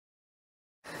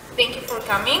thank you for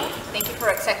coming. Thank you for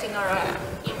accepting our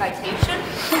invitation.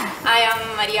 I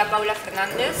am Paula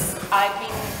Fernandez. I've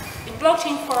been in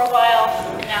blockchain for a while.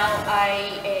 Now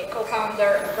I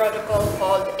co-founder a protocol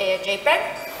called JPEG.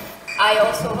 I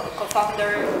also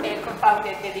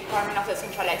co-founded the Department of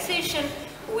Decentralization,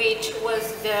 which was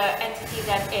the entity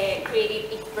that created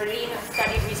NFTBERLIN and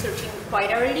started researching quite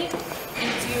early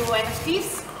into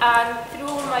NFTs. And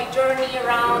through my journey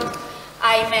around,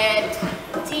 I met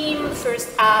Tim first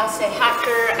as a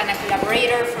hacker and a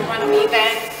collaborator for one of the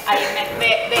events. I met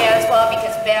Bea as well,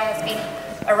 because Bea has been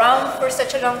around for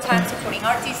such a long time supporting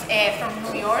artists from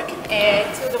New York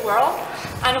to the world.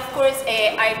 And of course,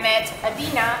 I met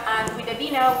Adina, and with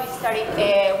Adina we started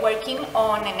working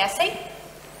on an essay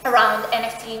around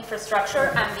NFT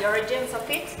infrastructure and the origins of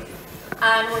it.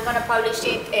 And we're going to publish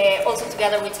it also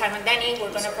together with Simon Denny. We're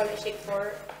going to publish it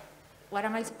for... What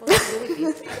am I supposed to do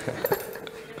with this?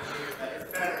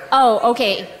 Oh,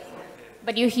 okay.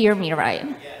 But you hear me, right?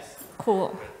 Yes.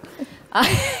 Cool.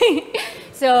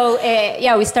 So,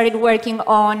 yeah, we started working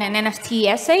on an NFT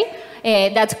essay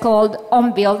that's called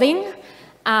On Building.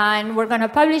 And we're going to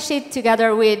publish it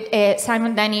together with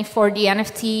Simon Denny for the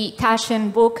NFT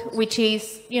Taschen book, which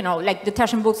is, you know, like the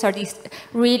Taschen books are these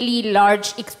really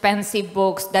large, expensive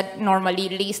books that normally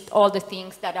list all the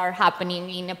things that are happening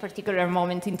in a particular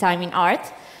moment in time in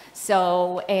art.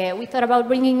 So we thought about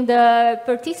bringing the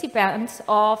participants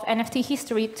of NFT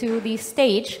history to this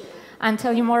stage and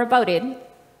tell you more about it.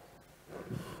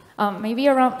 Maybe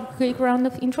a quick round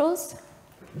of intros?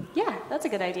 Yeah, that's a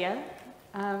good idea.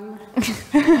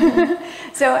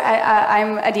 So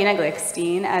I'm Adina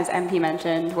Glickstein. As MP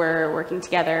mentioned, we're working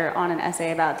together on an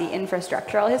essay about the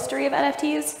infrastructural history of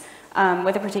NFTs,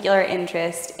 with a particular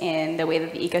interest in the way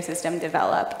that the ecosystem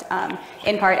developed,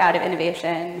 in part out of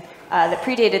innovation that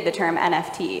predated the term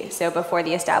NFT, so before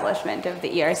the establishment of the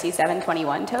ERC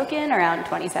 721 token around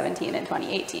 2017 and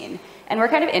 2018. And we're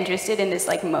kind of interested in this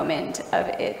like moment of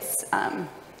its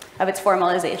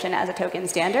formalization as a token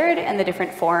standard and the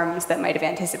different forms that might have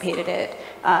anticipated it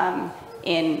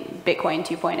in Bitcoin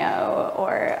 2.0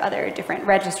 or other different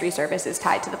registry services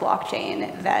tied to the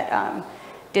blockchain that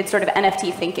did sort of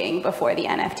NFT thinking before the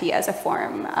NFT as a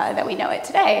form that we know it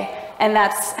today. And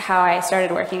that's how I started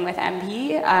working with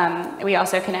MP. We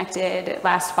also connected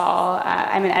last fall.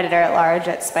 I'm an editor-at-large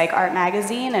at Spike Art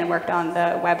Magazine and worked on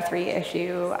the Web3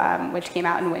 issue, which came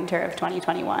out in winter of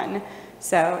 2021.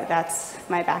 So that's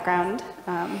my background.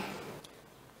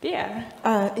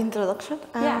 Yeah. Introduction?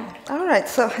 Yeah. All right,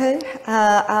 so hey,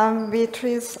 I'm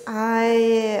Beatriz.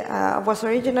 I was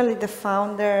originally the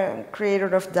founder and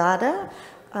creator of Dada.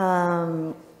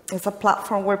 It's a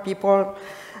platform where people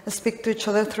speak to each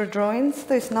other through drawings.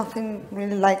 There's nothing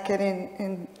really like it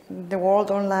in the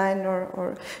world online,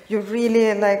 or you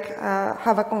really like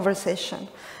have a conversation.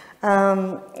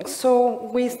 So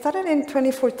we started in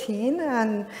 2014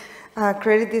 and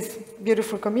created this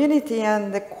beautiful community,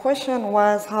 and the question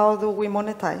was, how do we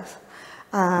monetize?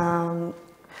 And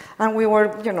we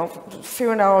were, you know,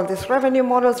 figuring out all these revenue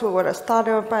models. We were a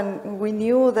startup, and we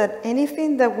knew that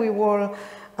anything that we will,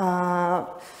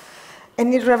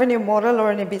 any revenue model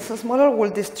or any business model will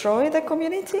destroy the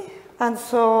community. And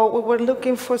so we were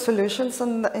looking for solutions,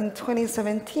 and in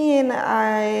 2017,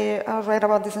 I read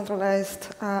about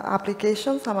decentralized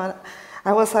applications.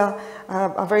 I was a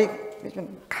very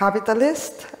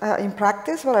capitalist in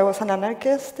practice, but I was an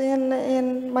anarchist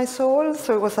in my soul.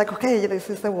 So it was like, okay, this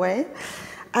is the way.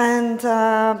 And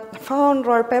found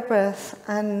raw peppers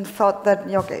and thought that,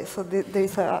 okay, so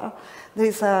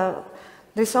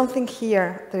there's something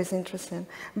here that is interesting.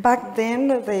 Back then,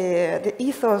 the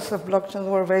ethos of blockchains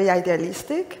were very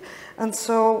idealistic. And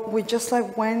so we just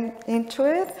like went into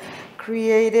it,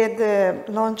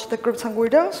 launched the Crypts and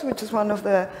Weirdos, which is one of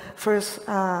the first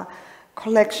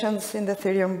collections in the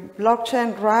Ethereum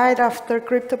blockchain, right after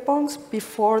CryptoPunks,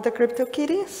 before the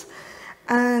CryptoKitties.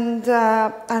 And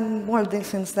well,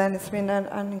 since then, it's been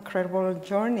an incredible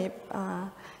journey.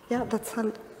 Yeah, that's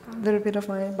a little bit of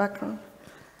my background.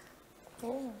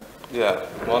 Yeah,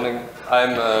 good morning.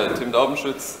 I'm Tim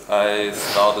Daubenschütz. I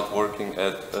started working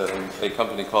at a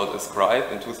company called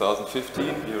Ascribe in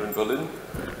 2015 here in Berlin.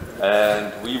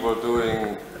 And we were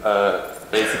doing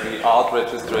basically art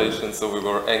registration, so we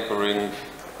were anchoring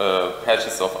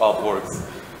patches of artworks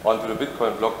onto the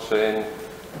Bitcoin blockchain.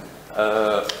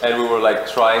 And we were like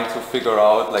trying to figure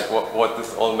out like what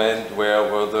this all meant,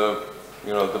 where were the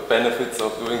the benefits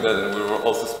of doing that, and we were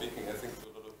also speaking, I think, to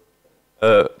a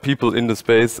lot of people in the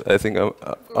space. I think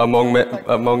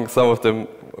among some of them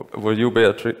were you,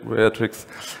 Beatrix,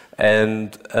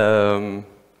 and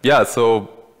yeah, so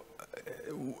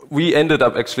we ended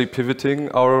up actually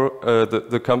pivoting our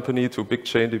the company to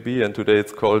BigChainDB, and today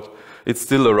it's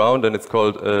still around, and it's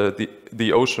called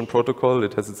the Ocean Protocol.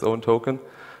 It has its own token.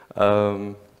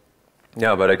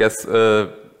 Yeah, but I guess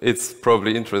it's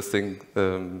probably interesting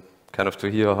kind of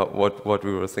to hear what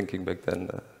we were thinking back then.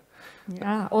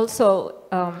 Yeah. Also,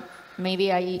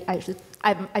 maybe I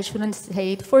shouldn't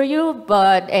say it for you,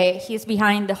 but he's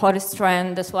behind the hottest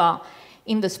trend as well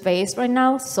in the space right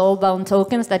now, soul-bound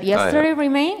tokens that yesterday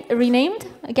renamed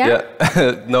again.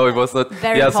 Yeah. No, it was not.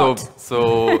 Very yeah. hot.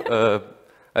 So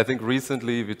I think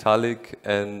recently Vitalik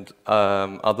and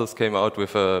others came out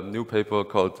with a new paper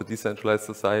called The Decentralized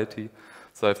Society.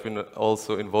 So I've been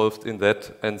also involved in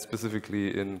that, and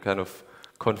specifically in kind of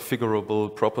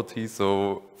configurable properties.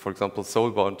 So, for example,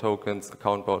 soul-bound tokens,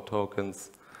 account-bound tokens,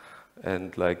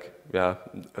 and like, yeah,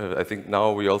 I think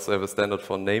now we also have a standard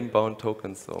for name-bound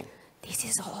tokens. So this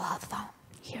is all alpha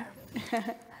here.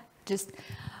 Just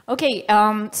okay.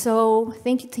 So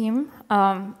thank you, team.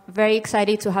 Very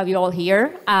excited to have you all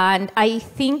here, and I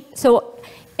think so.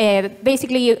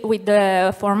 Basically, with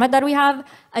the format that we have,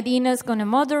 Adina is going to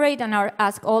moderate and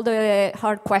ask all the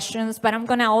hard questions, but I'm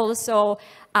going to also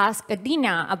ask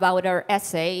Adina about her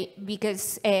essay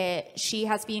because she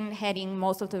has been heading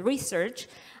most of the research,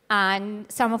 and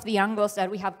some of the angles that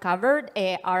we have covered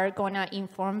are going to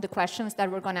inform the questions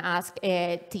that we're going to ask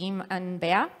Tim and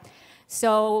Bea.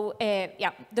 So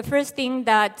yeah, the first thing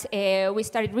that we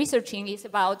started researching is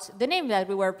about the name that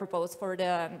we were proposed for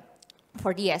the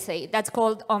essay. That's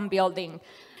called On Building.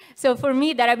 So for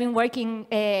me, that I've been working,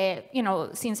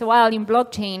 since a while in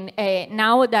blockchain,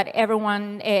 now that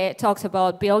everyone talks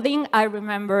about building, I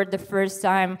remember the first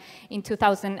time in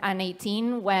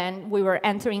 2018 when we were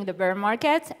entering the bear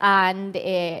market, and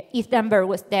ETH Denver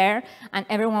was there, and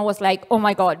everyone was like, "Oh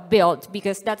my God, build!"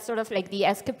 Because that's sort of like the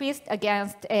escapist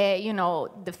against,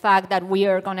 the fact that we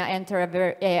are going to enter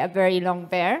a very long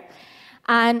bear.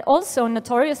 And also,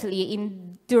 notoriously,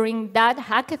 during that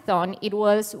hackathon, it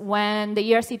was when the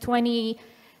ERC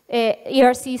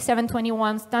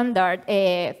 721 standard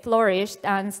flourished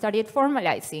and started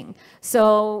formalizing.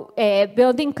 So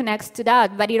building connects to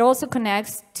that, but it also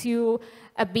connects to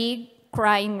a big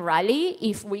crying rally,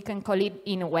 if we can call it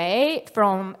in a way,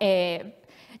 from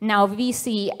now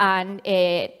VC and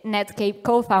Netscape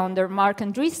co-founder Mark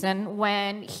Andreessen,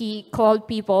 when he called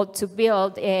people to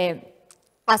build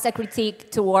as a critique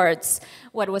towards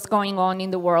what was going on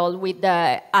in the world with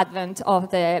the advent of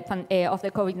the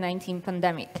COVID-19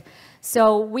 pandemic.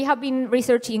 So we have been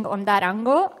researching on that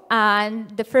angle, and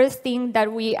the first thing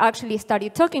that we actually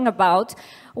started talking about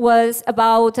was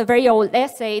about a very old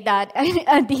essay that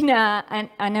Adina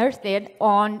unearthed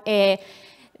on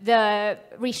the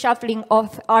reshuffling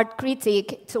of art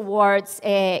critique towards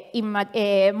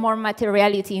more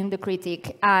materiality in the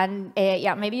critique. And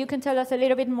yeah, maybe you can tell us a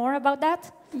little bit more about that?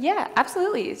 Yeah,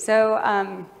 absolutely. So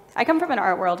I come from an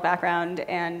art world background,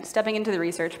 and stepping into the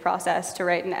research process to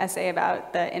write an essay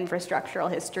about the infrastructural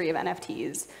history of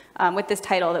NFTs with this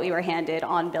title that we were handed,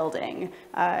 On Building,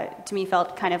 to me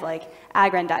felt kind of like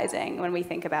aggrandizing when we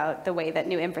think about the way that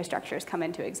new infrastructures come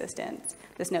into existence.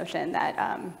 This notion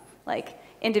that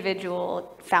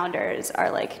individual founders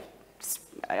are like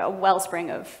a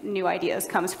wellspring of new ideas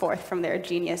comes forth from their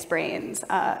genius brains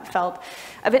felt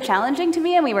a bit challenging to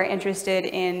me, and we were interested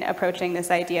in approaching this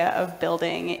idea of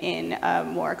building in a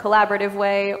more collaborative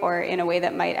way, or in a way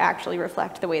that might actually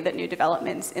reflect the way that new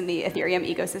developments in the Ethereum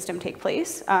ecosystem take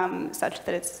place, such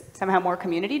that it's somehow more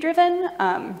community driven.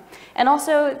 And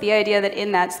also the idea that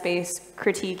in that space,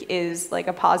 critique is like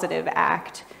a positive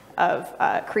act of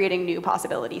creating new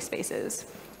possibility spaces.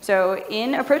 So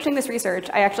in approaching this research,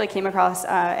 I actually came across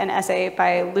an essay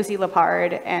by Lucy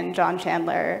Lepard and John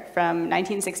Chandler from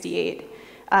 1968.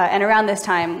 And around this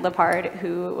time, Lepard,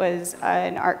 who was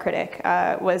an art critic,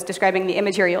 was describing the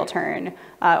immaterial turn,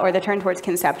 or the turn towards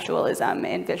conceptualism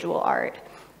in visual art.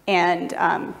 And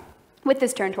with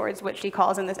this turn towards what she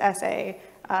calls in this essay,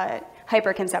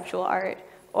 hyper-conceptual art,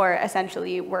 or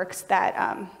essentially works that,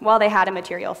 while they had a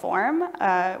material form,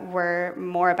 were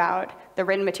more about the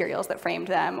written materials that framed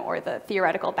them, or the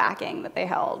theoretical backing that they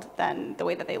held, than the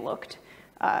way that they looked,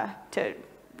 to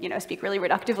speak really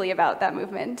reductively about that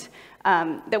movement.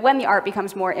 That when the art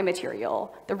becomes more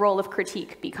immaterial, the role of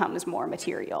critique becomes more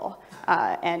material.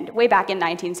 And way back in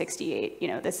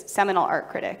 1968, this seminal art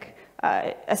critic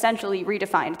essentially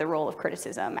redefined the role of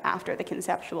criticism after the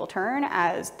conceptual turn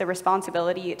as the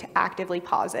responsibility to actively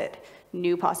posit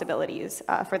new possibilities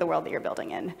for the world that you're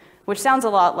building in, which sounds a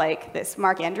lot like this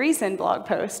Mark Andreessen blog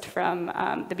post from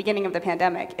the beginning of the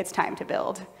pandemic, "It's time to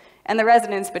build." And the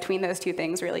resonance between those two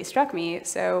things really struck me,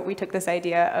 so we took this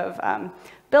idea of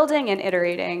building and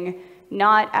iterating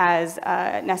not as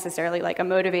necessarily like a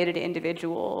motivated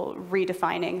individual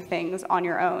redefining things on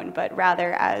your own, but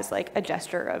rather as like a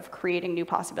gesture of creating new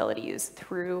possibilities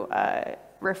through a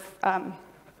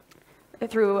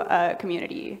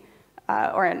community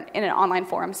or in an online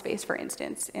forum space, for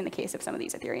instance, in the case of some of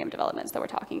these Ethereum developments that we're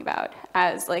talking about,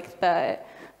 as like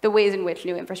the ways in which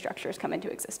new infrastructures come into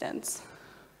existence.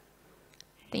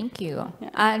 Thank you. Yeah.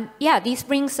 And yeah, this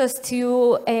brings us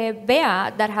to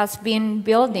Bea, that has been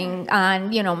building and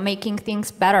making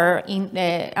things better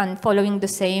and following the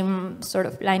same sort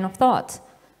of line of thought.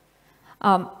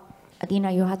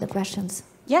 Adina, you had the questions.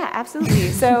 Yeah, absolutely.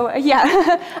 So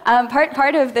yeah,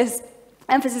 part of this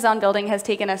emphasis on building has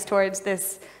taken us towards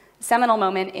this seminal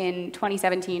moment in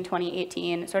 2017,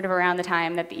 2018, sort of around the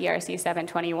time that the ERC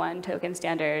 721 token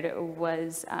standard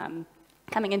was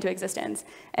coming into existence.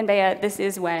 And Bea, this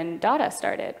is when Dada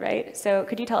started, right? So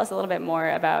could you tell us a little bit more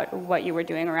about what you were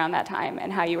doing around that time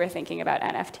and how you were thinking about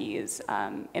NFTs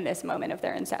in this moment of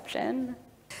their inception?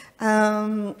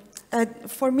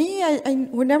 For me,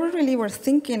 we never really were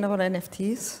thinking about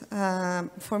NFTs.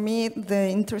 For me, the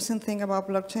interesting thing about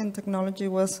blockchain technology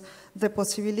was the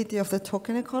possibility of the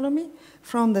token economy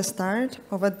from the start,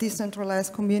 of a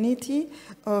decentralized community,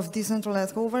 of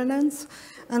decentralized governance.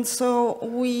 And so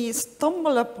we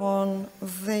stumbled upon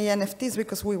the NFTs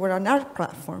because we were an art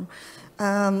platform.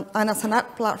 And as an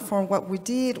art platform, what we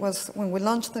did was, when we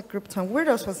launched the Crypto and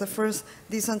Weirdos, was the first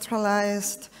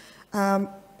decentralized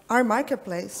art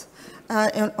marketplace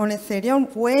on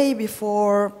Ethereum, way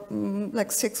before,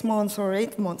 like 6 months or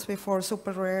 8 months before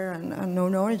Super Rare and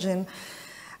Known Origin.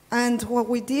 And what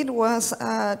we did was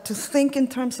to think in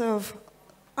terms of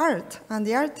art and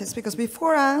the artists, because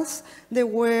before us, there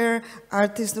were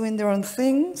artists doing their own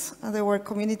things, and there were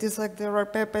communities like there are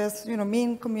Pepe's,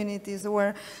 meme communities,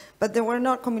 but there were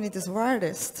not communities of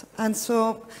artists. And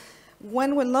so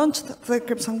when we launched the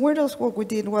Crypto and Weirdos, what we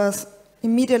did was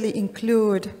immediately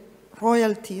include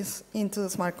royalties into the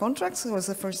smart contracts. It was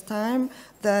the first time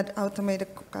that automated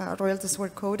royalties were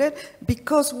coded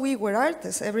because we were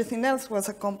artists. Everything else was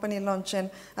a company launching,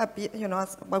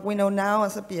 what we know now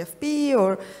as a PFP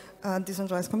or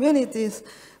decentralized communities.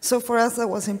 So for us, that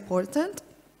was important.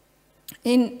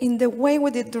 In the way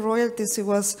we did the royalties, it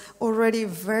was already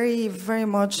very, very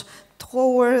much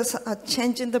towards a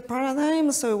change in the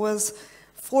paradigm. So it was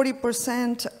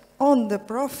 40% on the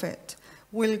profit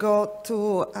will go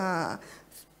to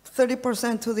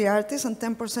 30% to the artist and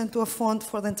 10% to a fund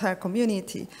for the entire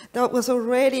community. That was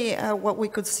already what we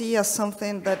could see as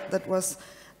something that was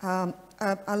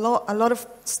a lot of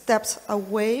steps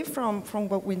away from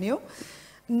what we knew.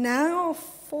 Now,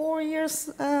 4 years,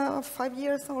 5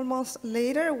 years almost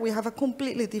later, we have a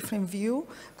completely different view.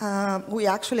 We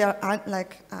actually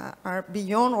are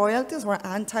beyond royalties. We're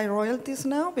anti-royalties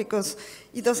now because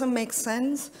it doesn't make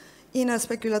sense in a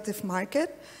speculative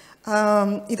market.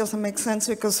 It doesn't make sense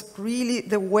because really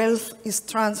the wealth is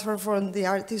transferred from the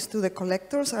artists to the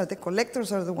collectors, or the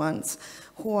collectors are the ones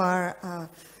who are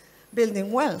building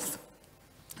wealth.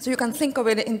 So you can think of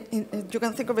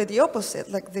it the opposite,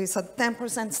 like there's a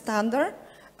 10% standard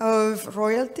of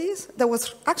royalties that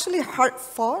was actually hard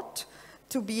fought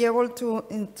to be able to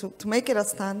make it a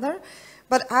standard,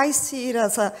 but I see it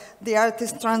as the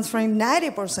artist transferring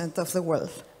 90% of the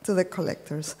wealth to the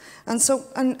collectors. And so,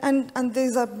 and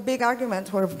there's a big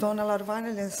argument where I've done a lot of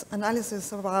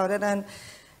analysis about it, and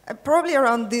probably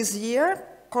around this year,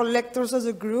 collectors as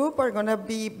a group are going to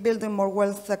be building more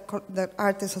wealth than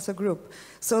artists as a group.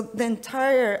 So the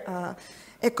entire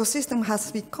ecosystem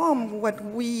has become what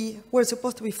we were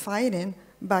supposed to be fighting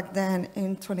back then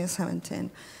in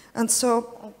 2017. And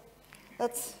so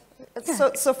that's...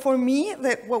 So for me,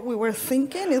 what we were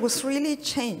thinking, it was really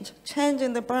change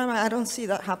in the paradigm. I don't see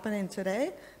that happening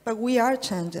today, but we are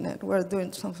changing it. We're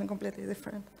doing something completely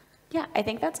different. Yeah, I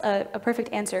think that's a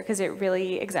perfect answer because it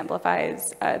really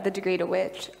exemplifies the degree to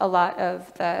which a lot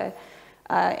of the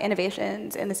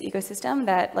innovations in this ecosystem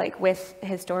that, like, with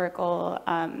historical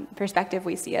perspective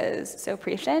we see as so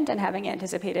prescient, and having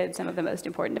anticipated some of the most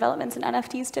important developments in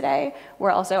NFTs today,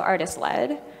 were also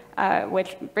artist-led,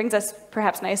 which brings us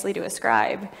perhaps nicely to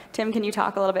Ascribe. Tim, can you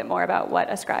talk a little bit more about what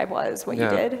Ascribe was, what you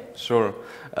did? Sure.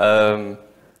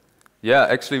 Yeah,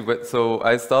 actually, so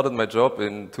I started my job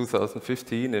in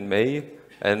 2015 in May,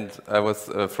 and I was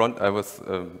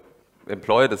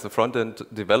employed as a front-end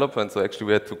developer, and so actually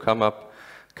we had to come up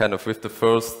kind of with the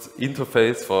first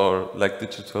interface for like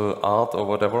digital art or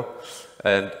whatever.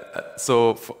 And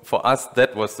so for us,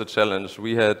 that was the challenge.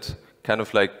 We had kind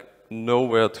of like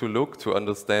nowhere to look to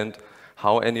understand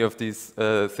how any of these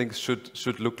things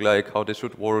should look like, how they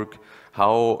should work,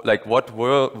 how, like, what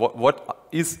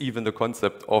is even the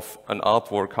concept of an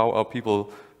artwork? How are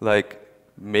people like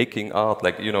making art?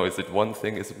 Like, you know, is it one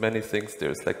thing? Is it many things?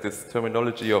 There's like this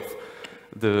terminology of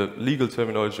the legal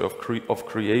terminology of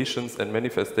creations and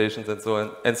manifestations and so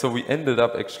on. And so we ended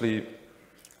up actually,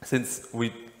 since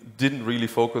we didn't really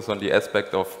focus on the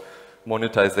aspect of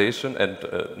monetization and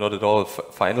not at all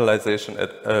finalization,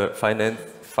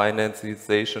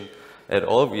 financialization at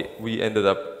all, we ended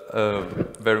up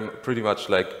pretty much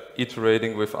like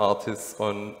iterating with artists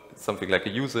on something like a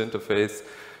user interface.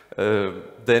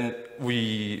 Then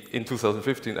we, in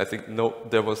 2015, I think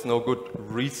there was no good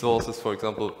resources, for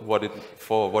example, what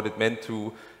it meant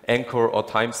to anchor or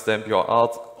timestamp your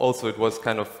art. Also, it was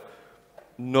kind of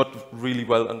not really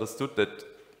well understood that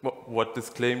what this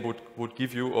claim would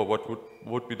give you, or what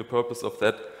would be the purpose of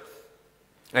that.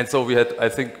 And so we had, I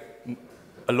think,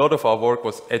 a lot of our work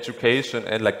was education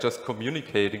and like just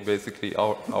communicating basically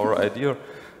our idea.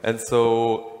 And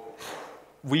so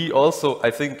we also,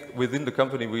 I think, within the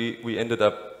company, we ended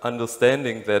up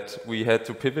understanding that we had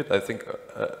to pivot, I think,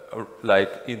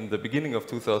 like in the beginning of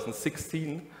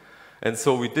 2016. And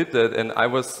so we did that, and I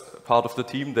was part of the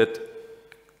team that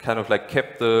kind of like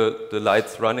kept the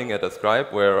lights running at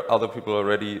Ascribe, where other people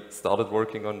already started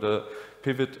working on the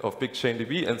pivot of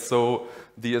BigChainDB. And so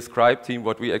the Ascribe team,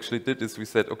 what we actually did is we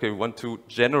said, okay, we want to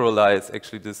generalize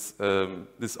actually this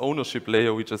this ownership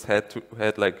layer we just had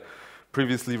like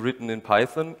previously written in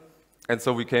Python. And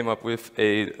so we came up with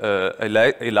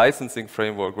a licensing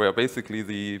framework where basically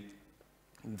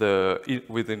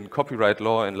within copyright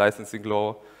law and licensing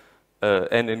law,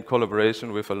 and in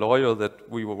collaboration with a lawyer that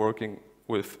we were working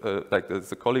with, like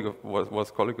there's a colleague was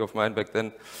a colleague of mine back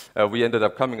then, we ended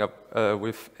up coming up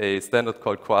with a standard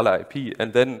called Koala IP.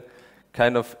 And then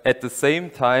kind of at the same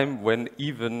time, when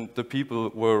even the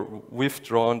people were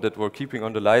withdrawn that were keeping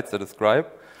on the lights at Ascribe,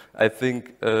 I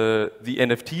think the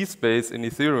NFT space in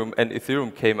Ethereum, and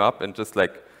Ethereum came up, and just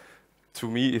like, to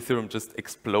me, Ethereum just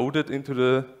exploded into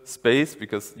the space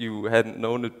because you hadn't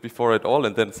known it before at all,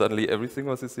 and then suddenly everything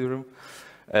was Ethereum.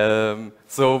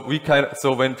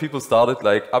 So when people started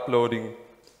like uploading,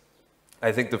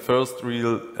 I think the first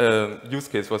real use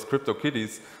case was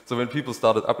CryptoKitties. So when people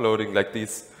started uploading like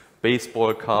these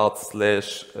baseball cards /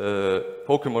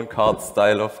 Pokemon card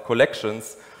style of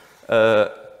collections,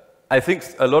 I think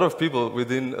a lot of people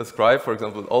within Ascribe, for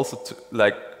example, also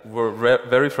were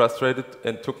very frustrated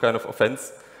and took kind of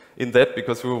offense in that,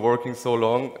 because we were working so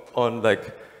long on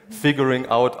like figuring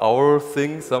out our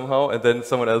thing somehow, and then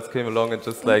someone else came along and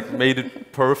just like made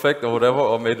it perfect or whatever,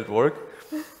 or made it work.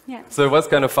 Yeah. So it was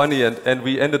kind of funny, and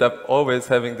we ended up always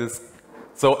having this.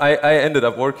 So I ended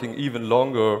up working even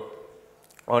longer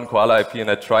on Koala IP,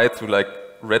 and I tried to like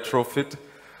retrofit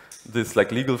this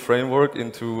like legal framework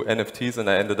into NFTs, and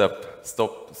I ended up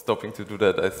stopping to do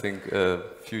that, I think, a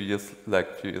few years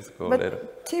ago later.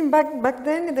 Tim, back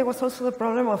then there was also the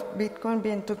problem of Bitcoin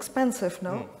being too expensive,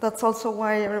 no? Mm. That's also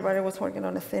why everybody was working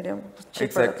on Ethereum. It was cheaper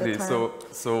exactly. At the time.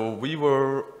 So we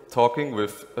were talking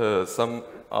with some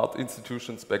art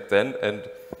institutions back then, and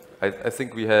I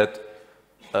think we had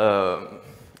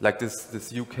like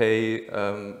this UK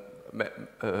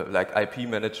like IP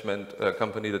management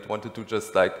company that wanted to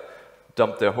just like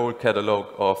dump their whole catalog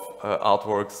of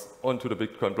artworks onto the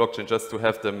Bitcoin blockchain just to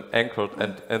have them anchored.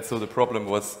 And so the problem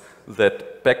was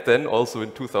that back then, also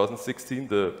in 2016,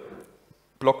 the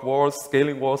block wars,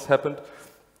 scaling wars happened.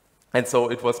 And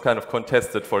so it was kind of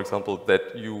contested, for example,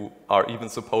 that you are even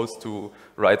supposed to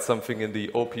write something in the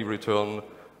OP return,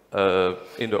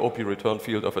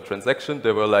 field of a transaction.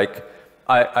 There were like,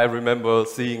 I remember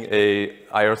seeing a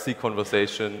IRC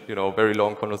conversation, you know, very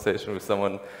long conversation with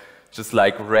someone just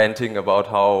like ranting about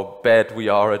how bad we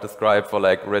are at Ascribe for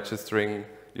like registering,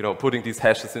 you know, putting these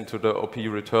hashes into the OP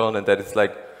return, and that it's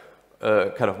like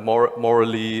kind of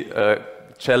morally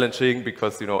challenging,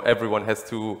 because, you know, everyone has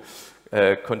to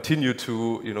continue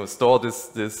to, you know, store this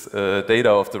data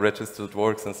of the registered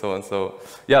works and so on. So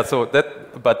yeah,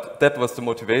 but that was the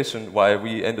motivation why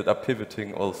we ended up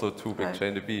pivoting also to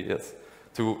BigChainDB, yes,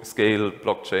 to scale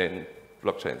blockchains.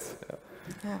 Yeah.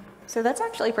 Yeah. So that's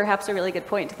actually perhaps a really good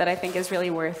point that I think is really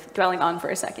worth dwelling on for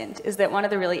a second, is that one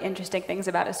of the really interesting things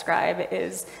about Ascribe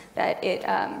is that it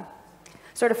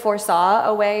sort of foresaw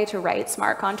a way to write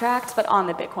smart contracts, but on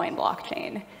the Bitcoin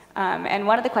blockchain. And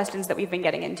one of the questions that we've been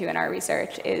getting into in our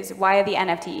research is why the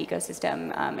NFT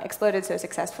ecosystem exploded so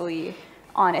successfully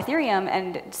on Ethereum,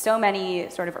 and so many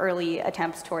sort of early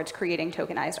attempts towards creating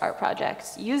tokenized art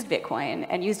projects used Bitcoin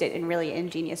and used it in really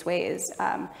ingenious ways,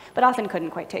 but often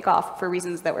couldn't quite take off for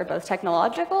reasons that were both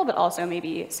technological, but also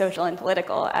maybe social and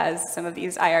political, as some of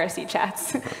these IRC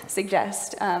chats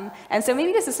suggest. And so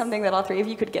maybe this is something that all three of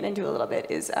you could get into a little bit,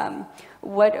 is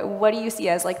what do you see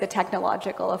as like the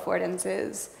technological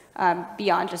affordances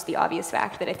beyond just the obvious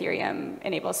fact that Ethereum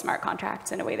enables smart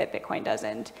contracts in a way that Bitcoin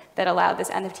doesn't, that allow this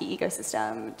NFT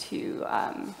ecosystem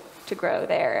to grow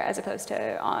there as opposed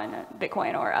to on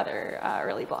Bitcoin or other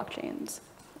early blockchains?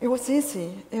 It was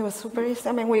easy. It was super easy.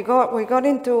 I mean, we got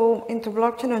into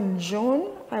blockchain in June.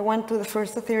 I went to the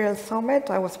first Ethereum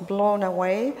Summit. I was blown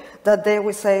away. That day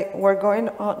we say, we're going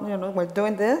on, you know, we're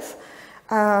doing this.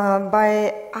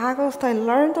 By August, I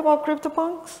learned about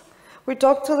CryptoPunks. We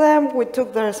talked to them, we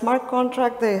took their smart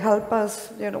contract, they helped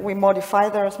us, you know, we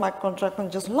modified their smart contract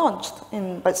and just launched.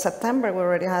 By September, we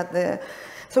already had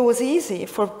so it was easy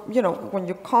for, you know, when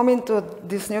you come into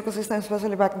this new ecosystem,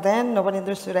 especially back then, nobody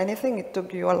understood anything. It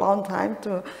took you a long time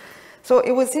so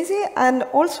it was easy. And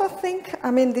also I think,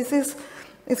 I mean,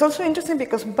 it's also interesting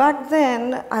because back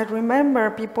then, I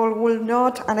remember people will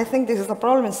not, and I think this is a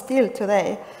problem still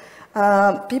today,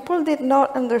 people did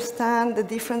not understand the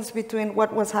difference between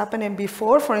what was happening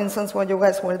before, for instance, what you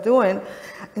guys were doing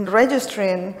in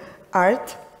registering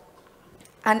art,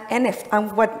 and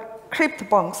and what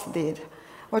CryptoPunks did.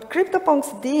 What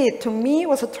CryptoPunks did, to me,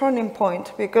 was a turning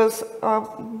point, because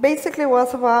basically it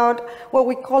was about what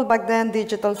we called back then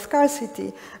digital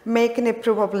scarcity, making it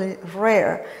provably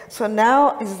rare. So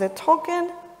now is the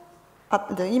token,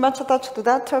 the image attached to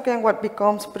that token, what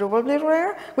becomes probably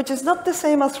rare, which is not the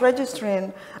same as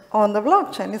registering on the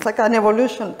blockchain. It's like an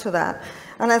evolution to that.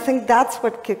 And I think that's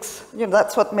what kicks, you know,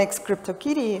 that's what makes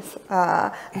CryptoKitties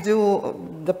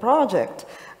do the project.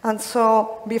 And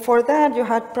so before that, you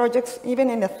had projects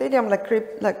even in Ethereum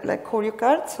like Choreo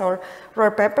cards or Rare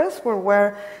Peppers,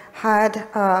 where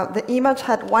the image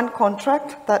had one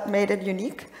contract that made it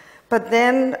unique. But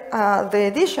then the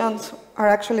editions are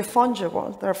actually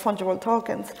fungible. They're fungible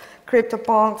tokens.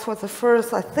 CryptoPunks was the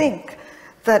first, I think,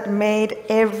 that made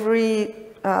every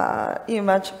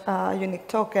image unique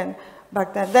token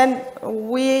back then. Then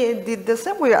we did the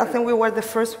same. I think we were the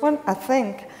first one, I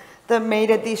think, that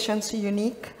made editions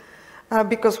unique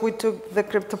because we took the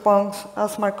CryptoPunks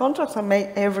smart contracts and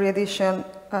made every edition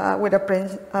with a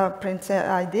print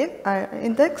ID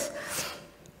index.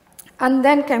 And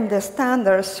then came the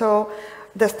standard. So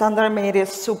the standard made it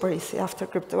super easy. After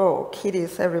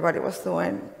CryptoKitties, everybody was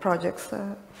doing projects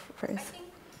for it.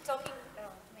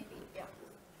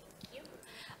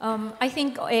 I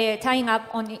think tying up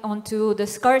onto the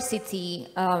scarcity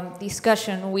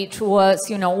discussion, which was,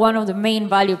 you know, one of the main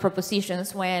value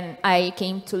propositions when I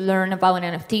came to learn about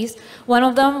NFTs. One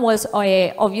of them was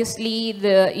obviously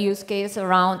the use case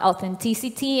around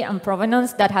authenticity and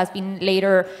provenance that has been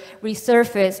later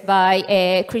resurfaced by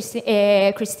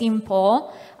Christine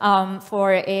Paul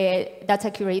for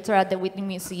data curator at the Whitney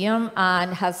Museum,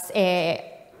 and has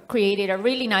created a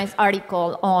really nice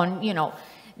article on, you know,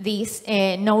 this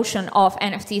notion of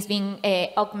NFTs being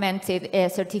augmented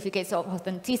certificates of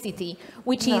authenticity,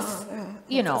 which is,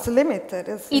 you know, it's limited.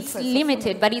 It's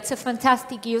limited, but it's a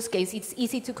fantastic use case. It's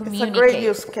easy to communicate. It's a great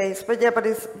use case, but yeah, but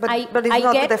it's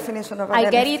not the definition of an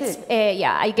NFT.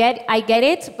 I get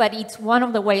it, but it's one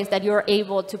of the ways that you're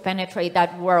able to penetrate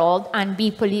that world and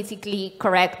be politically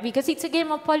correct, because it's a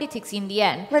game of politics in the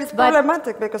end. But it's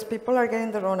problematic because people are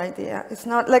getting their own idea. It's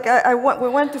not like we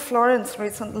went to Florence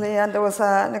recently, and there was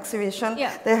an exhibition.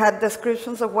 Yeah. They had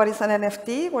descriptions of what is an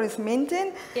NFT, what is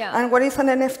minting, and what is an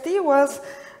NFT was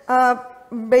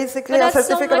basically a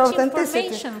certificate of authenticity. That's so much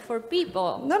information for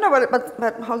people. No,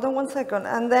 but hold on one second.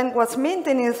 And then what's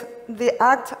minting is the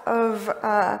act of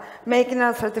making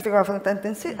a certificate of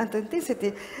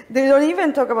authenticity. They don't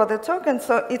even talk about the token,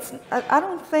 so I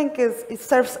don't think it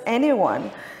serves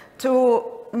anyone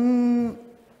to.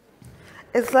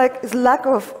 It's lack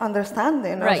of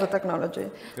understanding of the technology.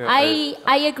 Yeah,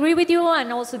 I agree with you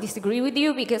and also disagree with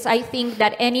you, because I think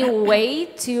that any way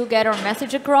to get our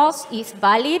message across is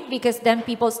valid, because then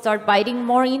people start biting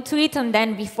more into it, and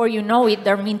then before you know it,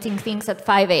 they're minting things at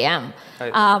 5 a.m.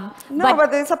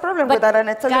 But there's a problem with that, and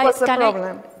I tell you what's the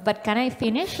problem. But can I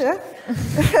finish? Yeah.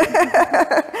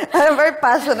 I'm very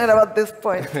passionate about this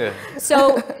point.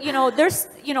 So, you know,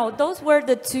 those were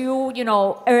the two, you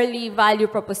know, early value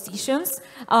propositions.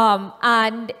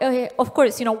 And of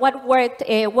course, you know, what worked,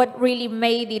 what really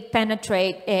made it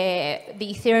penetrate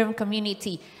the Ethereum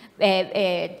community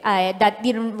that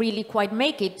didn't really quite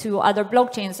make it to other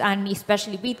blockchains, and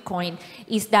especially Bitcoin,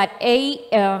 is that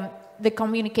the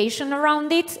communication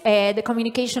around it. The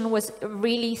communication was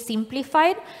really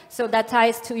simplified, so that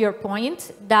ties to your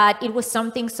point that it was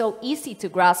something so easy to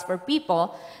grasp for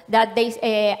people that they,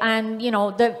 and you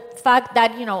know, the fact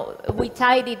that, you know, we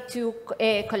tied it to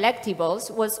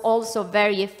collectibles was also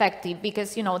very effective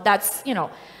because, you know, that's, you know,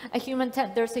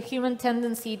 there's a human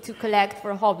tendency to collect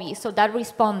for hobby, so that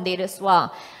responded as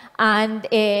well. And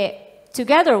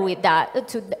together with that,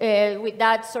 with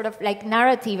that sort of like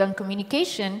narrative and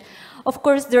communication, of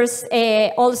course, there's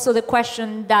also the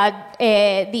question that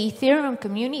the Ethereum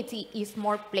community is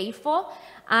more playful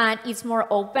and it's more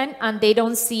open, and they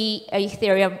don't see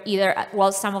Ethereum either.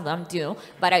 Well, some of them do,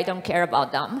 but I don't care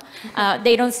about them.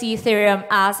 They don't see Ethereum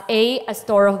as a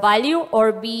store of value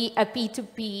or B, a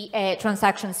P2P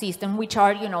transaction system, which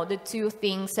are, you know, the two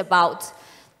things about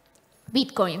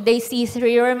Bitcoin. They see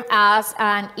Ethereum as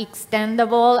an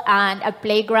extendable and a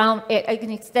playground, an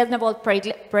extendable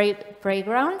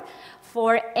playground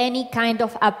for any kind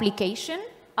of application.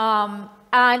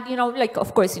 And, you know, like,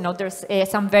 of course, you know, there's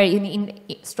some very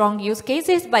strong use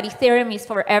cases, but Ethereum is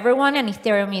for everyone and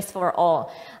Ethereum is for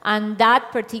all. And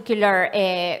that particular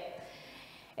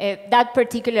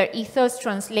ethos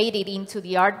translated into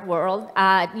the art world,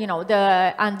 you know,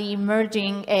 the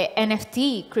emerging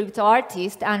NFT crypto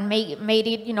artist, and made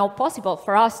it, you know, possible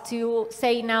for us to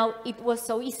say now it was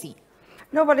so easy.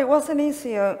 No, but it wasn't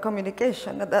easy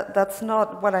communication. That's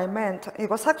not what I meant. It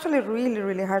was actually really,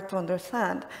 really hard to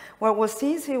understand. What was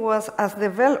easy was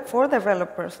for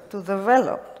developers to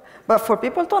develop. But for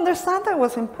people to understand, that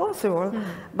was impossible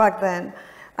back then.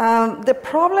 The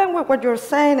problem with what you're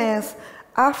saying is,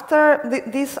 after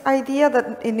this idea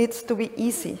that it needs to be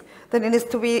easy, that it needs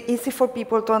to be easy for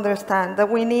people to understand, that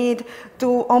we need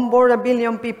to onboard 1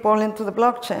 billion people into the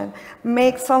blockchain,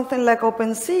 make something like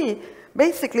OpenSea,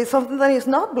 basically something that is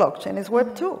not blockchain, it's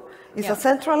Web 2. It's a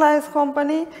centralized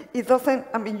company. It doesn't,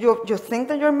 I mean, you think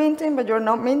that you're minting, but you're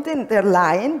not minting. They're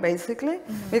lying, basically,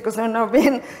 because they're not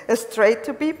being straight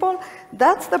to people.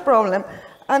 That's the problem.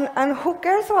 And who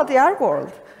cares about the art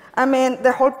world? I mean,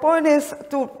 the whole point is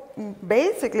to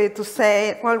basically to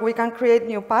say, well, we can create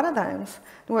new paradigms.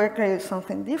 We can create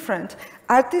something different.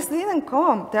 Artists didn't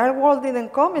come. The art world didn't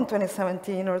come in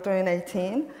 2017 or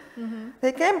 2018.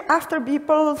 They came after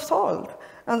people sold.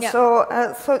 And so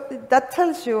that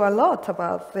tells you a lot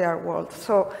about the art world.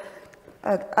 So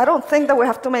I don't think that we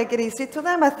have to make it easy to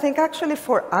them. I think actually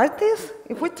for artists,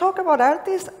 if we talk about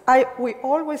artists, we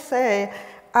always say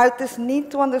artists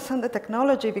need to understand the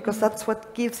technology because that's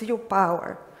what gives you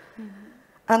power.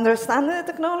 Understanding the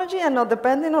technology and not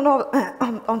depending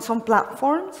on some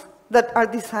platforms that are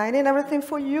designing everything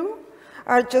for you,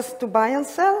 are just to buy and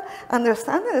sell.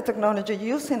 Understanding the technology,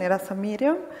 using it as a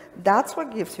medium, that's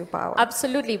what gives you power.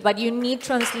 Absolutely, but you need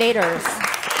translators.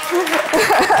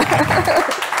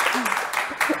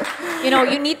 You know,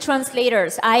 you need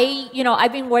translators.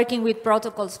 I've been working with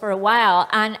protocols for a while,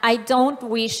 and I don't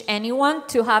wish anyone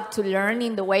to have to learn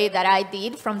in the way that I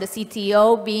did from the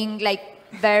CTO being like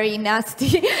very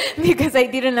nasty because I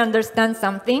didn't understand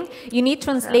something. You need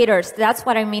translators. That's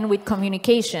what I mean with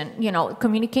communication. You know,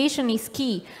 communication is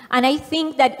key. And I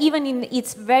think that even in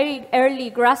its very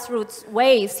early grassroots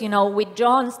ways, you know, with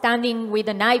John standing with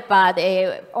an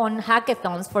iPad on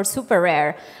hackathons for Super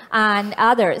Rare and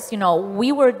others, you know,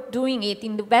 we were doing it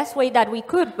in the best way that we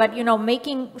could, but, you know,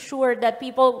 making sure that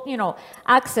people, you know,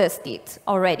 accessed it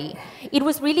already. It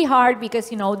was really hard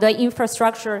because, you know, the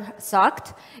infrastructure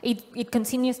sucked. It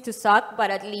continues to suck, but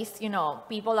at least, you know,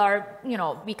 people are, you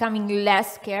know, becoming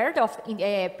less scared of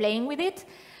playing with it.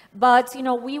 But, you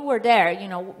know, we were there, you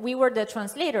know, we were the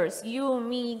translators, you,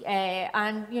 me,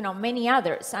 and, you know, many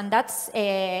others. And that's,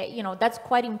 you know, that's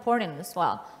quite important as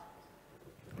well.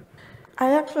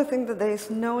 I actually think that there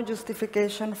is no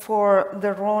justification for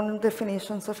the wrong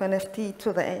definitions of NFT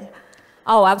today.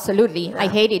 Oh, absolutely. Yeah. I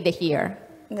hated it here.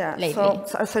 Yeah, lately. So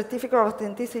a certificate of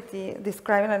authenticity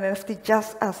describing an NFT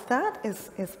just as that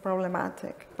is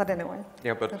problematic. But anyway.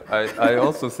 Yeah, but I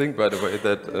also think, by the way,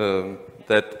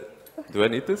 that do I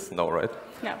need this? No, right?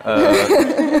 No.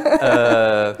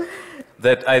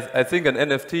 That I think an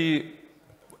NFT,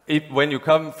 when you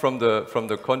come from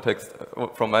the context,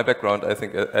 from my background, I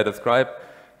think at Ascribe,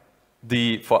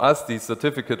 for us, the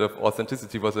certificate of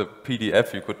authenticity was a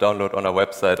PDF you could download on our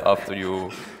website after you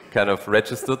kind of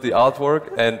registered the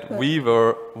artwork, and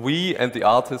we and the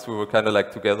artists, we were kind of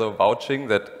like together vouching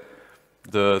that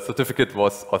the certificate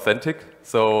was authentic.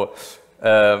 So,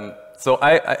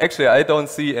 I don't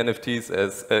see NFTs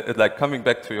as, like coming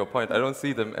back to your point, I don't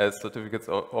see them as certificates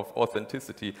of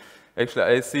authenticity.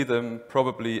 Actually, I see them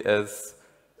probably as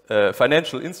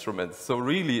financial instruments. So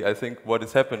really, I think what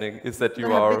is happening is that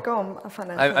you are become a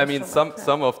financial I mean,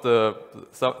 some of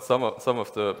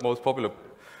the most popular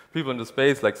people in the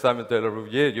space, like Simon de la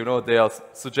Rouvière, you know, they are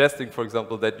suggesting, for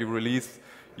example, that you release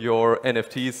your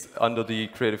NFTs under the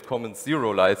Creative Commons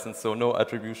Zero license, so no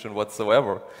attribution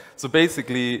whatsoever. So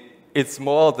basically, it's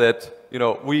more that, you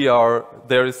know,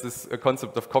 there is this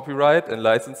concept of copyright and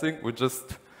licensing. We're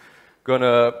just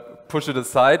gonna push it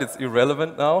aside. It's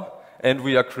irrelevant now. And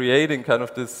we are creating kind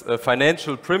of this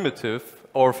financial primitive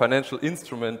or financial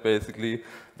instrument, basically,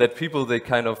 that people, they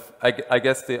kind of, I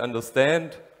guess they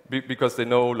understand because they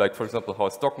know, like, for example, how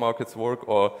stock markets work,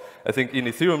 or I think in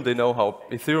Ethereum, they know how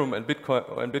Ethereum and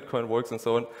Bitcoin works and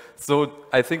so on. So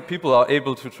I think people are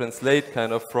able to translate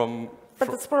kind of from... But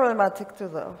it's problematic too,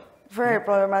 though. Very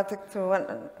problematic too.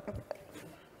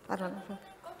 I don't know.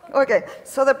 Okay,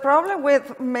 so the problem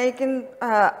with making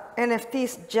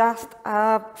NFTs just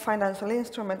a financial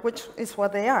instrument, which is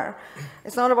what they are.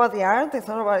 It's not about the art, it's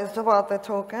about the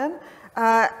token.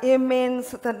 It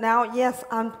means that now, yes,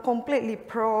 I'm completely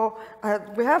pro.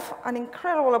 We have an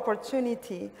incredible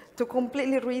opportunity to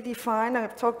completely redefine,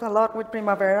 I've talked a lot with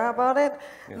Primavera about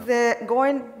it,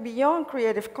 going beyond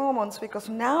Creative Commons, because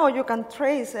now you can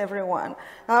trace everyone.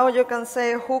 Now you can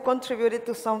say who contributed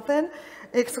to something.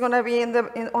 It's going to be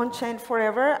on-chain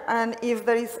forever, and if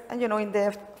there is, you know, in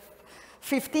the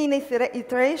 15th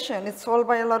iteration, it's sold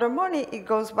by a lot of money, it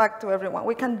goes back to everyone.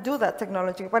 We can do that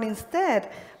technology, but instead,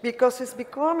 because it's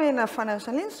becoming a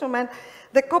financial instrument,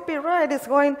 the copyright is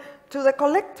going to the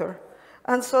collector.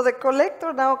 And so the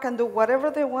collector now can do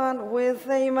whatever they want with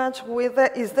the image,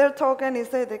 is their token,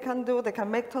 they can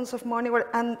make tons of money,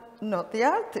 and not the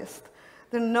artist.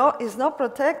 It's not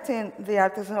protecting the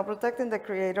artist, it's not protecting the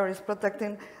creator, it's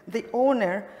protecting the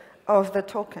owner of the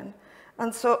token.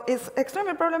 And so it's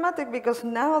extremely problematic because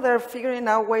now they're figuring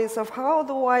out ways of how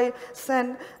do I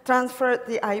transfer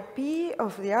the IP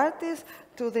of the artist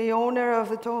to the owner of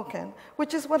the token,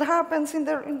 which is what happens in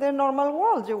the normal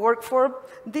world. You work for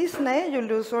Disney, you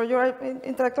lose all your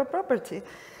intellectual property.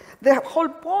 The whole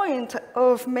point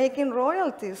of making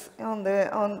royalties on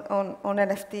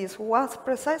NFTs was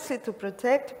precisely to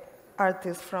protect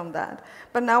artists from that.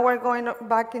 But now we're going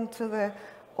back into the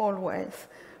old ways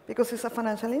because it's a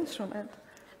financial instrument.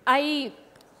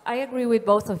 I agree with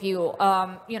both of you.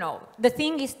 You know, the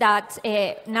thing is that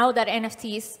now that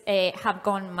NFTs have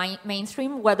gone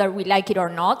mainstream, whether we like it or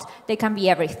not, they can be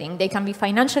everything. They can be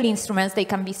financial instruments, they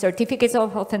can be certificates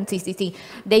of authenticity,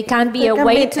 they can be a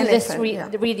way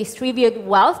to redistribute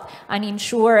wealth and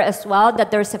ensure as well that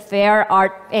there's a fair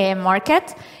art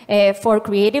market for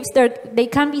creatives. They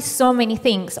can be so many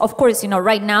things. Of course, you know,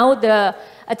 right now the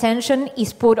attention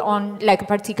is put on like a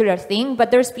particular thing,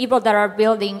 but there's people that are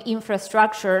building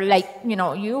infrastructure like, you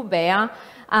know, you, Bea,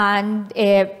 and,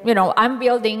 you know, I'm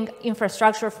building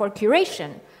infrastructure for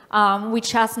curation,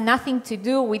 which has nothing to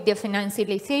do with the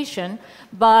financialization,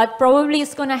 but probably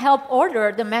it's going to help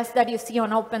order the mess that you see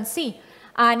on OpenSea.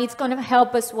 And it's going to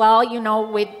help as well, you know,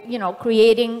 with, you know,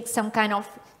 creating some kind of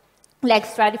like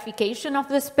stratification of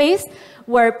the space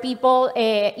where people,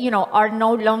 you know, are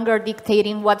no longer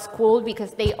dictating what's cool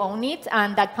because they own it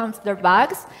and that pumps their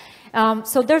bags.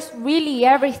 So there's really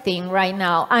everything right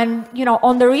now. And, you know,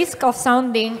 on the risk of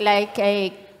sounding like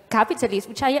a capitalist,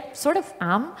 which I sort of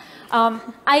am,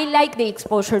 I like the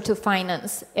exposure to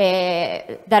finance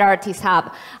that artists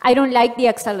have. I don't like the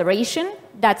acceleration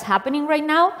that's happening right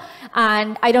now,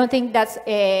 and I don't think that's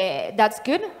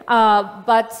good,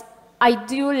 but I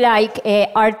do like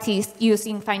artists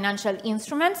using financial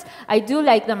instruments. I do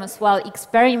like them as well,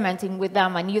 experimenting with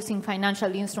them and using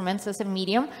financial instruments as a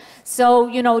medium. So,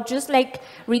 you know, just like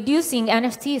reducing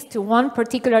NFTs to one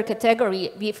particular category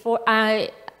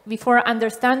before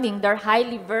understanding they're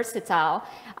highly versatile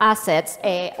assets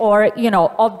or, you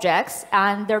know, objects,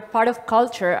 and they're part of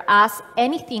culture as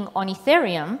anything on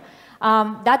Ethereum.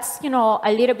 That's, you know,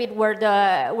 a little bit where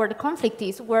the conflict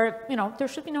is, where, you know, there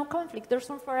should be no conflict. There's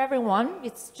one for everyone.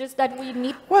 It's just that we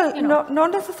need, well, you know.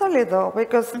 not necessarily, though,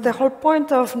 because the whole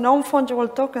point of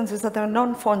non-fungible tokens is that they're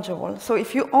non-fungible. So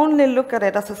if you only look at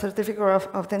it as a certificate of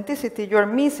authenticity, you're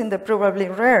missing the probably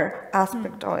rare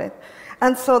aspect of it.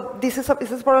 And so this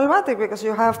is problematic because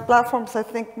you have platforms that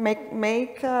think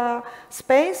make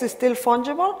space is still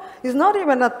fungible. It's not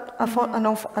even an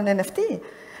NFT.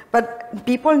 But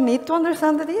people need to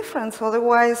understand the difference,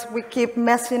 otherwise we keep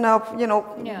messing up, you know,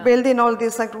 building all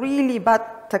this like really bad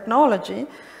technology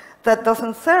that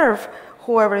doesn't serve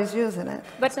whoever is using it.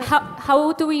 But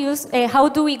how do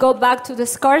we go back to the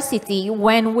scarcity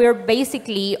when we're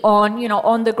basically on, you know,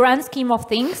 on the grand scheme of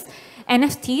things,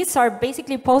 NFTs are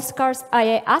basically post-scarce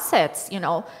assets, you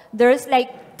know. There's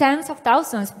like tens of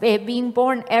thousands being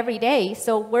born every day.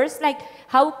 So where's like,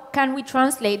 how can we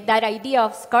translate that idea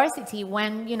of scarcity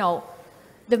when, you know,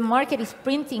 the market is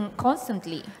printing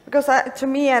constantly? Because to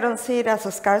me, I don't see it as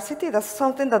a scarcity. That's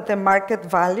something that the market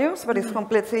values, but it's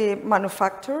completely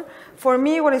manufactured. For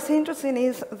me, what is interesting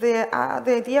is the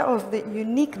idea of the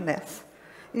uniqueness.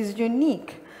 Is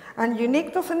unique. And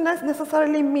unique doesn't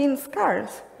necessarily mean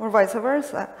scarce, or vice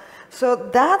versa. So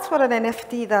that's what an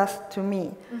NFT does to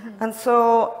me. And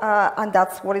so, and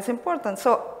that's what is important.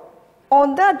 So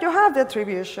on that, you have the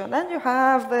attribution, and you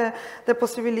have the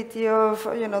possibility of,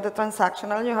 you know, the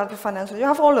transactional, you have the financial, you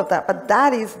have all of that. But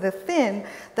that is the thing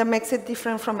that makes it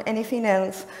different from anything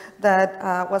else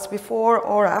that was before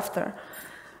or after,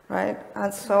 right?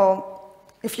 And so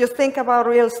if you think about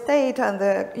real estate and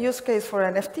the use case for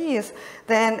NFTs,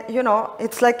 then, you know,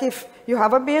 it's like if you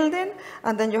have a building,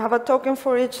 and then you have a token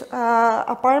for each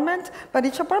apartment, but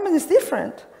each apartment is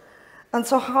different. And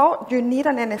so how you need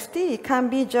an NFT, it can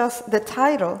be just the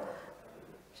title.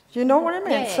 You know what I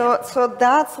mean? Yeah. So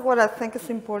that's what I think is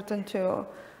important to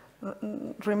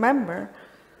remember.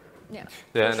 Yeah.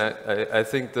 Yeah, and I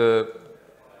think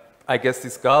I guess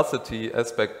the scarcity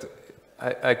aspect,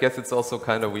 I guess it's also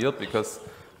kind of weird because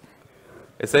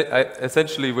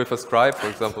essentially with Ascribe, for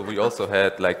example, we also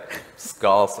had like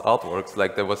scarce artworks,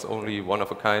 like there was only one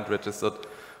of a kind registered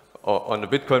on the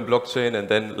Bitcoin blockchain, and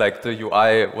then like the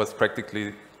UI was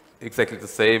practically exactly the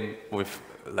same with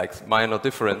like minor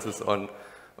differences on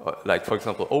like, for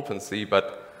example, OpenSea,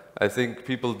 but I think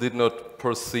people did not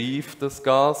perceive the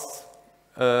scarce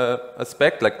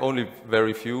aspect, like only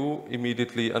very few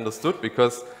immediately understood,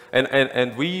 because,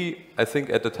 and we, I think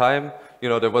at the time, you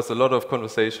know, there was a lot of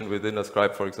conversation within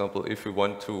Ascribe, for example, if you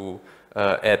want to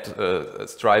add a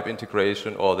Stripe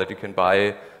integration or that you can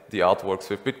buy the artworks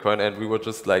with Bitcoin, and we were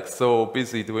just like so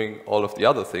busy doing all of the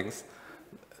other things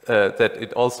that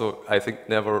it also, I think,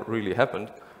 never really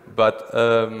happened. But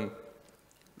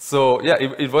so yeah,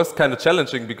 it was kind of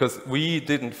challenging because we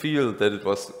didn't feel that it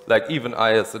was, like even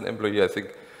I as an employee, I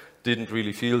think, didn't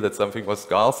really feel that something was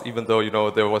scarce, even though, you know,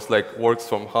 there was like works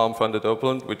from harm-funded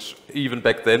Oakland, which even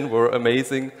back then were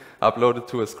amazing, uploaded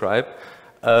to Ascribe.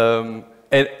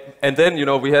 And then, you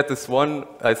know, we had this one,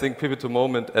 I think, pivotal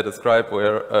moment at Ascribe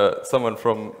where someone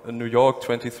from New York,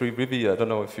 23 Vivi, I don't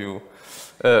know if you,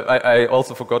 I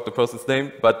also forgot the person's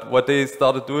name, but what they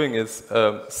started doing is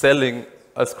selling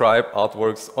Ascribe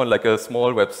artworks on like a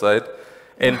small website,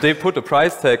 and they put a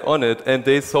price tag on it, and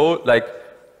they sold, like,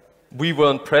 we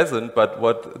weren't present, but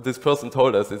what this person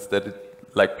told us is that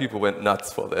like people went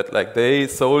nuts for that. Like they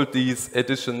sold these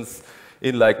editions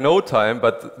in like no time,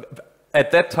 but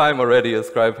at that time already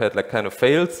Ascribe had like kind of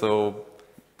failed, so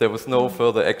there was no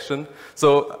further action.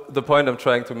 So the point I'm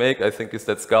trying to make, I think, is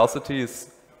that scarcity is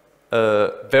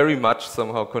very much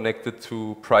somehow connected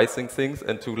to pricing things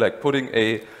and to like putting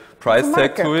a price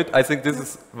tag to it. I think this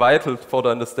is vital for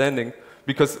the understanding,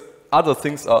 because other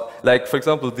things are, like, for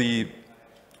example, the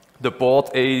Bored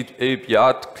Ape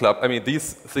Yacht Club, I mean,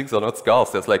 these things are not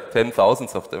scarce. There's like 10,000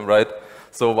 of them, right?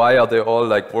 So why are they all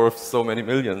like worth so many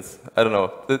millions? I don't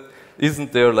know.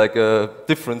 Isn't there like a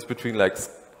difference between, like,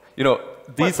 you know,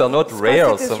 these are not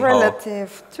rare somehow. It's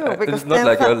relative too, because it's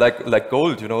not like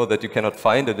gold, you know, that you cannot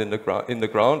find it in the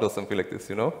ground or something like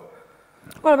this, you know.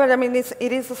 Well, but I mean,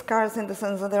 it is scarce in the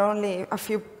sense that there are only a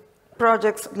few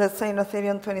projects, let's say in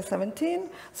Ethereum 2017.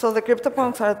 So the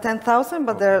CryptoPunks are 10,000,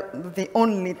 but they're the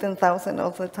only 10,000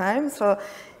 all the time. So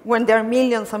when there are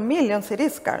millions and millions, it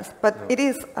is scarce. But it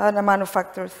is a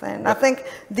manufactured thing. I think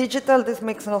digital, this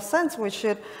makes no sense. We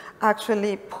should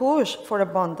actually push for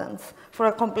abundance, for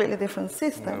a completely different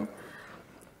system.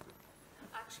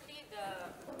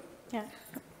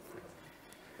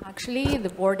 Actually, the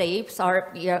Bored Apes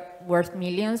are worth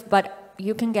millions, but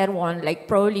you can get one, like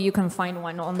probably you can find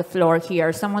one on the floor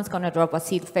here. Someone's going to drop a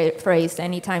seed phrase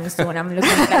anytime soon. I'm looking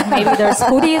like maybe there's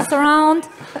hoodies around.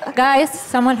 Guys,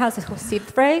 someone has a seed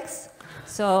phrase.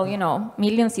 So, you know,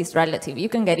 millions is relative. You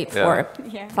can get it for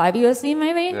 $5 USD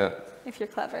maybe. Yeah. If you're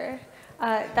clever.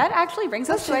 That actually brings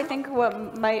us to, I think,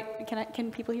 what might, can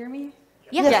people hear me?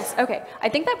 Yes. Okay. I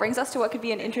think that brings us to what could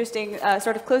be an interesting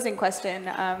sort of closing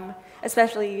question,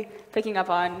 especially picking up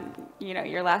on, you know,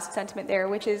 your last sentiment there,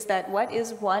 which is that what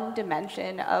is one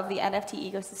dimension of the NFT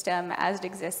ecosystem as it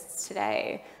exists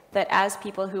today that, as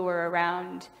people who were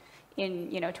around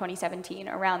in, you know, 2017,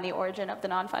 around the origin of the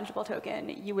non-fungible token,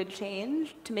 you would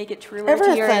change to make it truer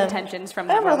to your intentions from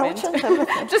that moment?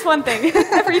 Just one thing.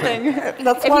 Everything.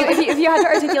 If you had to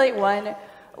articulate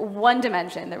one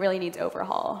dimension that really needs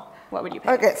overhaul, what would you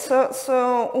pick? Okay, so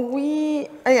when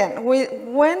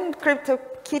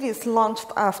CryptoKitties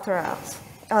launched after us,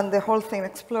 and the whole thing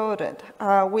exploded.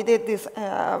 We did this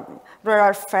Rare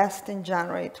Art Fest in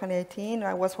January 2018.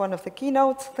 I was one of the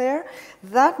keynotes there.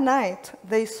 That night,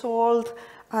 they sold,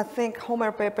 I think,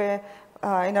 Homer Pepe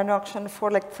in an auction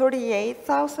for like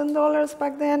 $38,000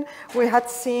 back then. We had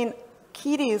seen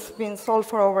kitties being sold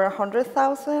for over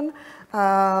 $100,000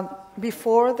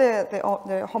 before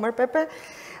the Homer Pepe.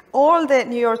 All the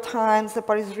New York Times, the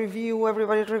Paris Review,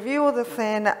 everybody reviewed the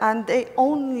thing, and they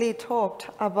only talked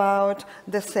about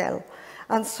the sale.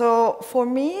 And so for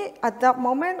me, at that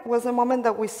moment, was the moment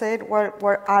that we said,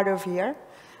 we're out of here.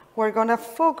 We're going to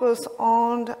focus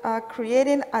on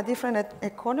creating a different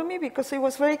economy, because it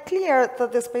was very clear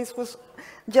that the space was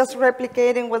just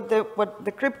replicating what the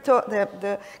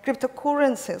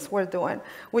cryptocurrencies were doing,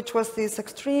 which was this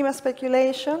extreme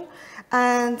speculation.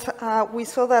 And we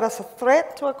saw that as a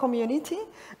threat to a community.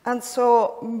 And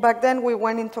so back then, we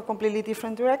went into a completely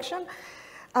different direction.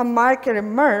 A market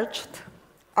emerged.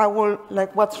 I will,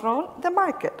 like, what's wrong? The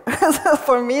market.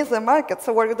 For me, it's the market.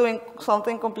 So we're doing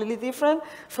something completely different.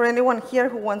 For anyone here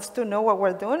who wants to know what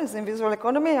we're doing, it's invisible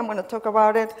economy. I'm going to talk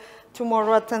about it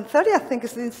tomorrow at 10:30. I think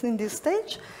it's in this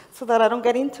stage, so that I don't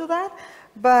get into that.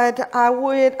 But I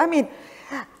mean,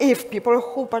 if people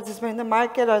who participate in the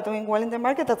market are doing well in the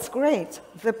market, that's great.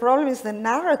 The problem is the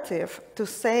narrative to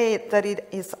say that it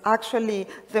is actually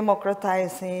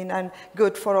democratizing and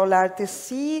good for all artists.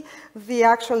 See the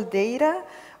actual data.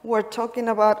 We're talking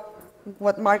about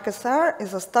what markets are.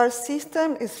 Is a star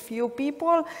system, is few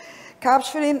people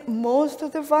capturing most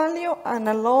of the value, and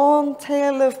a long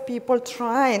tail of people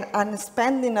trying and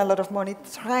spending a lot of money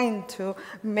trying to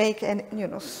make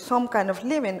some kind of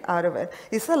living out of it.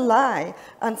 It's a lie.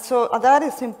 And so that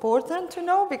is important to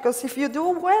know, because if you do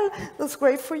well, that's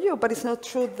great for you. But it's not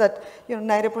true that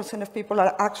 90% of people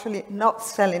are actually not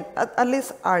selling, at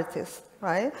least artists,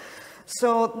 right?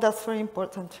 So that's very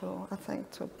important to, I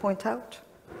think, to point out.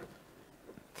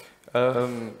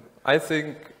 I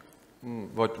think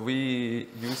what we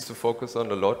used to focus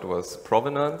on a lot was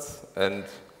provenance, and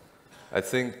I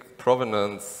think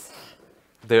provenance,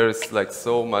 there is like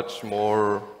so much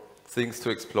more things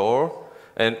to explore,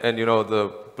 and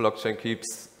the blockchain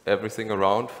keeps everything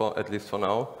around, for at least for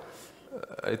now.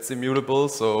 It's immutable,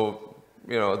 so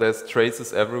there's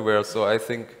traces everywhere. So I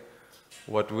think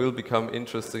what will become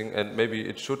interesting, and maybe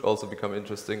it should also become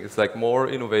interesting, is like more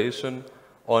innovation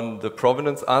on the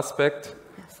provenance aspect,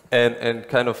 and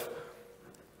kind of.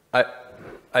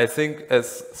 I think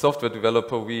as software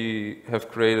developer, we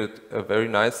have created a very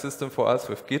nice system for us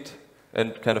with Git,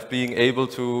 and kind of being able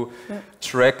to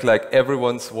track like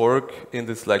everyone's work in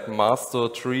this like master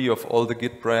tree of all the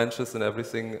Git branches and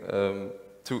everything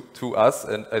to us.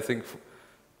 And I think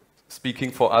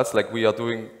speaking for us, like we are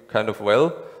doing kind of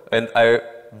well. And I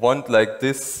want like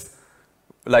this,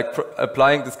 like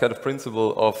applying this kind of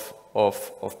principle of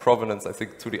provenance, I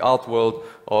think, to the art world,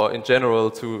 or in general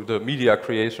to the media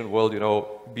creation world,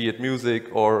 be it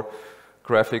music or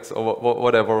graphics or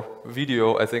whatever,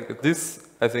 video. I think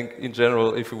in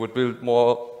general, if we would build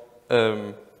more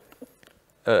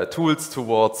tools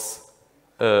towards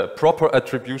proper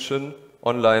attribution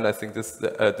online, I think this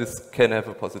can have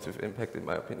a positive impact, in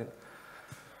my opinion.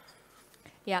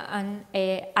 Yeah, and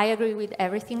I agree with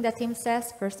everything that Tim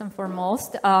says, first and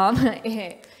foremost.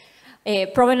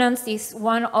 Provenance is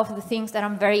one of the things that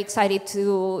I'm very excited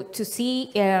to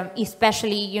see,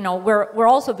 especially, we're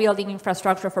also building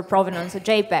infrastructure for provenance at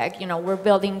JPEG. We're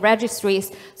building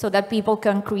registries so that people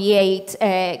can create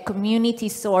community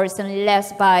sourced and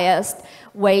less biased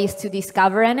ways to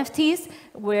discover NFTs.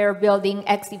 We're building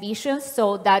exhibitions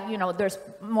so that, there's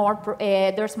more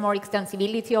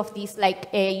extensibility of this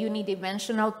like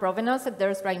unidimensional provenance that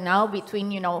there's right now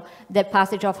between, the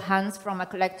passage of hands from a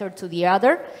collector to the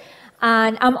other.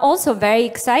 And I'm also very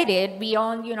excited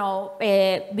beyond,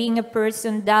 being a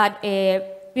person that,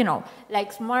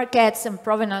 likes markets and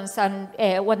provenance and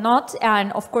whatnot,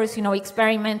 and of course,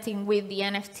 experimenting with the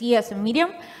NFT as a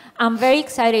medium. I'm very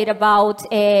excited about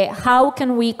how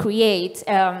can we create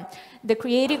the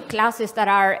creative classes that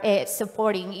are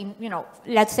supporting,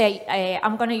 let's say,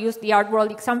 I'm going to use the art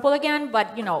world example again,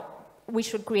 but, we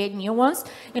should create new ones.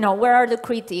 Where are the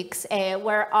critics?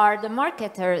 Where are the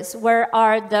marketers? Where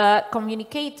are the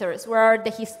communicators? Where are the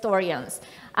historians?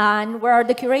 And where are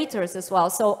the curators as well?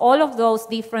 So all of those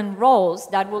different roles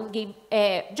that will give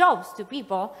jobs to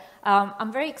people,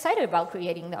 I'm very excited about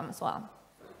creating them as well.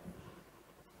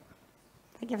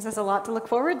 It gives us a lot to look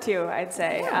forward to, I'd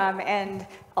say, and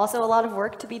also a lot of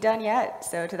work to be done yet.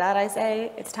 So to that I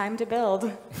say, it's time to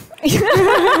build.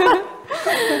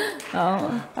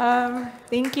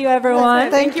 Thank you,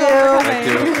 everyone. Thank you.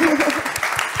 Thank you.